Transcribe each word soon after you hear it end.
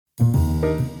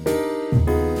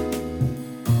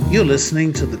You're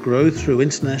listening to the Grow Through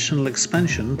International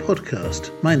Expansion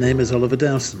podcast. My name is Oliver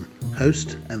Dowson,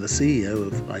 host and the CEO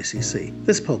of ICC.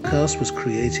 This podcast was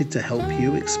created to help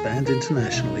you expand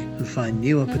internationally and find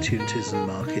new opportunities and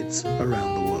markets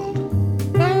around the world.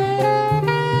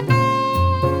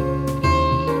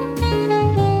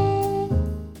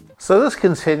 So this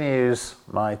continues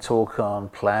my talk on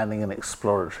planning an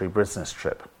exploratory business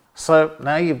trip. So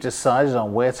now you've decided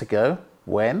on where to go,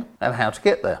 when, and how to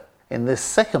get there. In this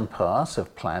second part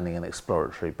of planning an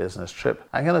exploratory business trip,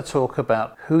 I'm going to talk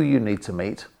about who you need to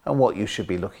meet and what you should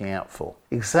be looking out for.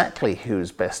 Exactly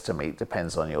who's best to meet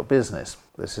depends on your business.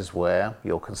 This is where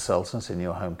your consultants in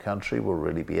your home country will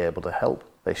really be able to help.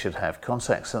 They should have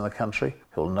contacts in the country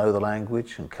who'll know the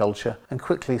language and culture and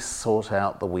quickly sort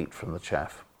out the wheat from the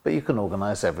chaff. But you can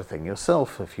organise everything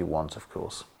yourself if you want, of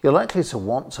course. You're likely to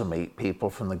want to meet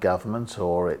people from the government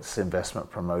or its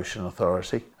investment promotion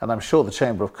authority, and I'm sure the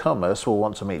Chamber of Commerce will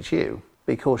want to meet you.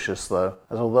 Be cautious though,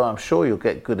 as although I'm sure you'll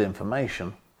get good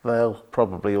information, they'll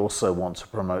probably also want to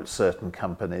promote certain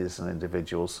companies and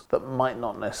individuals that might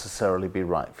not necessarily be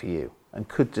right for you and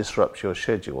could disrupt your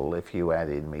schedule if you add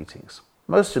in meetings.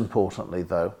 Most importantly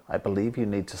though, I believe you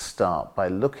need to start by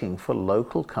looking for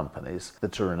local companies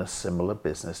that are in a similar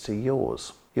business to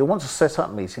yours. You'll want to set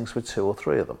up meetings with 2 or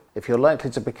 3 of them. If you're likely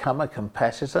to become a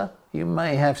competitor, you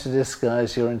may have to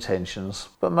disguise your intentions,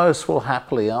 but most will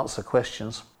happily answer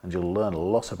questions and you'll learn a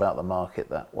lot about the market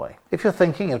that way. If you're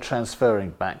thinking of transferring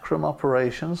backroom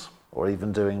operations or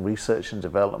even doing research and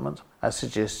development, I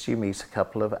suggest you meet a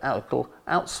couple of local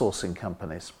outsourcing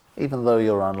companies. Even though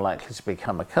you're unlikely to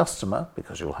become a customer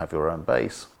because you'll have your own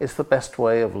base, it's the best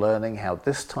way of learning how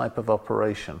this type of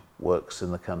operation works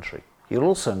in the country. You'll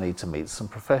also need to meet some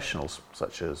professionals,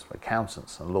 such as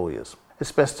accountants and lawyers.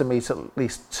 It's best to meet at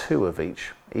least 2 of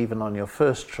each, even on your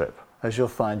first trip, as you'll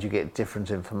find you get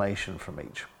different information from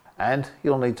each. And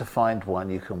you'll need to find one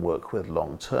you can work with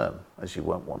long term, as you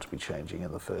won't want to be changing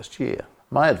in the first year.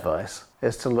 My advice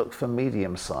is to look for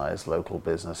medium-sized local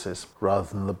businesses rather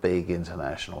than the big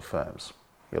international firms.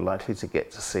 You're likely to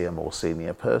get to see a more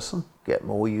senior person, get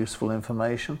more useful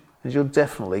information, and you'll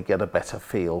definitely get a better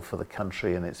feel for the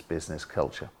country and its business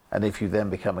culture. And if you then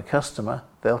become a customer,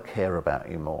 they'll care about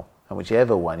you more. And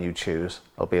whichever one you choose,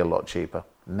 it'll be a lot cheaper.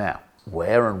 Now,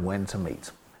 where and when to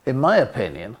meet? In my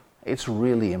opinion, it's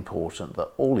really important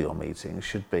that all your meetings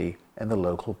should be in the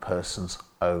local person's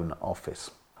own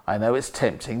office. I know it's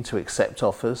tempting to accept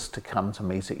offers to come to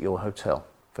meet at your hotel.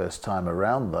 First time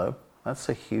around though, that's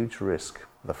a huge risk.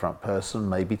 The front person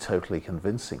may be totally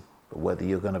convincing, but whether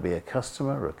you're going to be a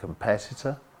customer, a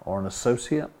competitor, or an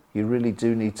associate, you really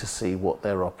do need to see what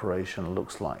their operation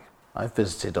looks like. I've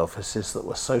visited offices that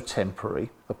were so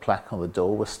temporary, the plaque on the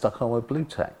door was stuck on with blue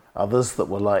tack. Others that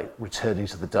were like returning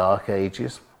to the dark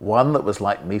ages. One that was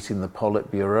like meeting the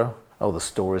Politburo. Oh, the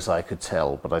stories I could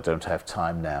tell, but I don't have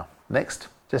time now. Next,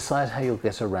 decide how you'll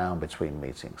get around between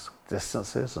meetings.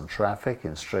 Distances and traffic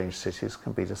in strange cities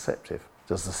can be deceptive.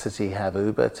 Does the city have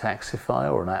Uber, Taxify,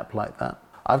 or an app like that?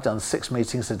 I've done 6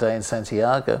 meetings a day in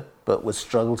Santiago, but would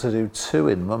struggle to do 2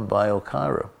 in Mumbai or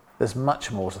Cairo. There's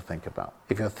much more to think about.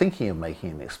 If you're thinking of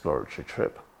making an exploratory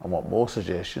trip and want more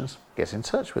suggestions, get in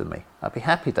touch with me. I'd be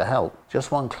happy to help.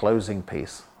 Just one closing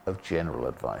piece of general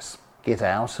advice. Get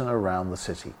out and around the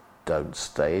city. Don't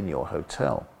stay in your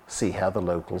hotel. See how the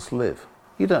locals live.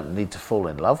 You don't need to fall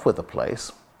in love with the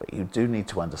place, but you do need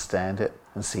to understand it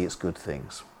and see its good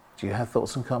things. Do you have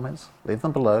thoughts and comments? Leave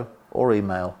them below, or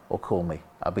email, or call me.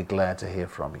 I'll be glad to hear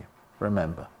from you.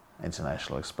 Remember,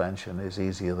 international expansion is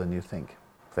easier than you think.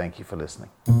 Thank you for listening.